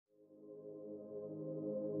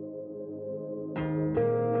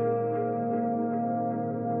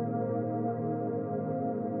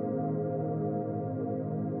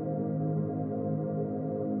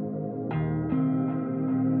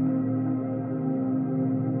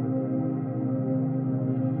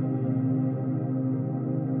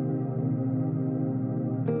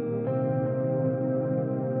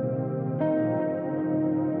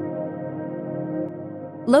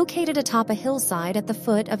Located atop a hillside at the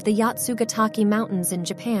foot of the Yatsugatake Mountains in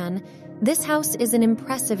Japan, this house is an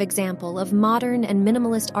impressive example of modern and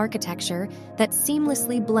minimalist architecture that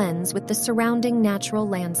seamlessly blends with the surrounding natural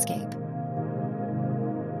landscape.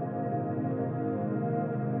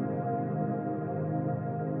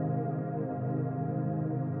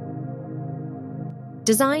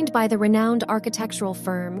 Designed by the renowned architectural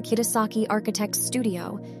firm Kidosaki Architects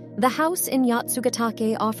Studio, the house in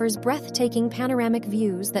Yatsugatake offers breathtaking panoramic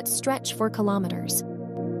views that stretch for kilometers.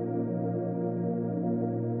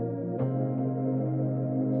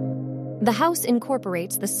 The house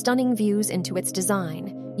incorporates the stunning views into its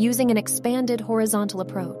design, using an expanded horizontal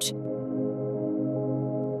approach.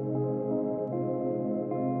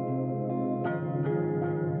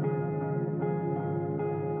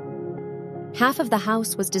 Half of the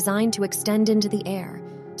house was designed to extend into the air,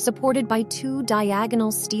 supported by two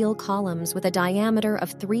diagonal steel columns with a diameter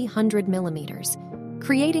of 300 millimeters,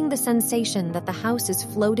 creating the sensation that the house is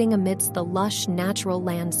floating amidst the lush natural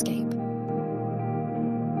landscape.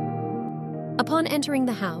 Upon entering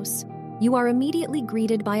the house, you are immediately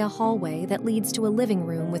greeted by a hallway that leads to a living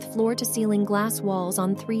room with floor-to-ceiling glass walls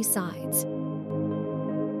on 3 sides.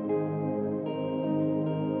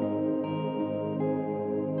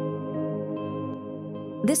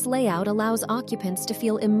 This layout allows occupants to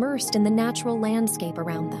feel immersed in the natural landscape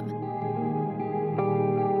around them.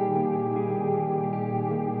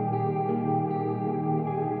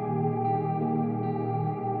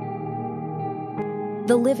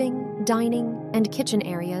 The living, dining, and kitchen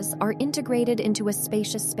areas are integrated into a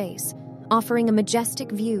spacious space, offering a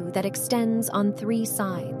majestic view that extends on 3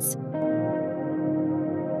 sides.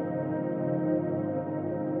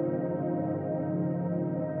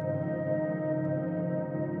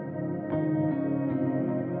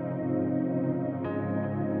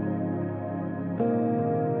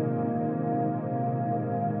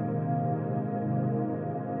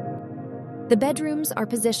 The bedrooms are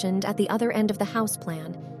positioned at the other end of the house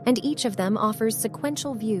plan, and each of them offers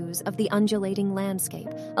sequential views of the undulating landscape,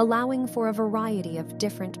 allowing for a variety of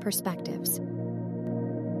different perspectives.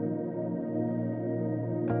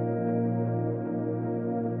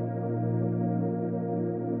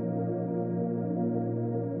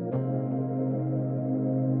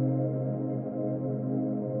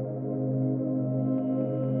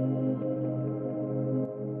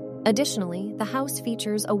 Additionally, the house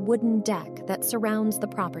features a wooden deck that surrounds the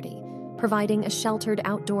property, providing a sheltered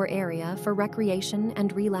outdoor area for recreation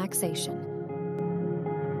and relaxation.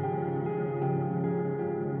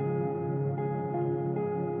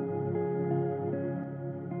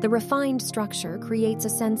 The refined structure creates a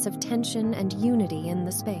sense of tension and unity in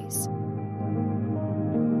the space.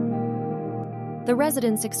 The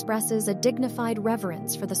residence expresses a dignified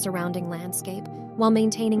reverence for the surrounding landscape while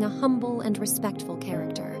maintaining a humble and respectful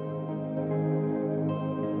character.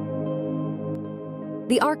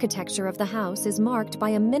 The architecture of the house is marked by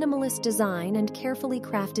a minimalist design and carefully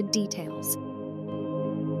crafted details.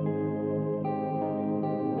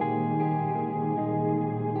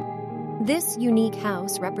 This unique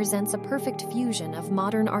house represents a perfect fusion of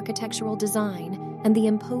modern architectural design and the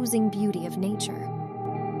imposing beauty of nature.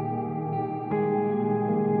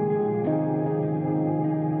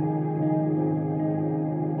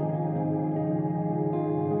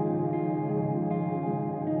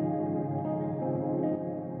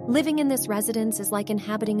 Living in this residence is like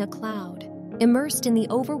inhabiting a cloud, immersed in the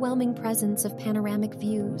overwhelming presence of panoramic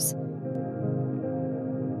views.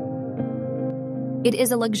 It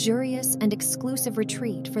is a luxurious and exclusive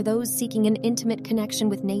retreat for those seeking an intimate connection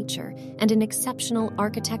with nature and an exceptional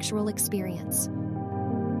architectural experience.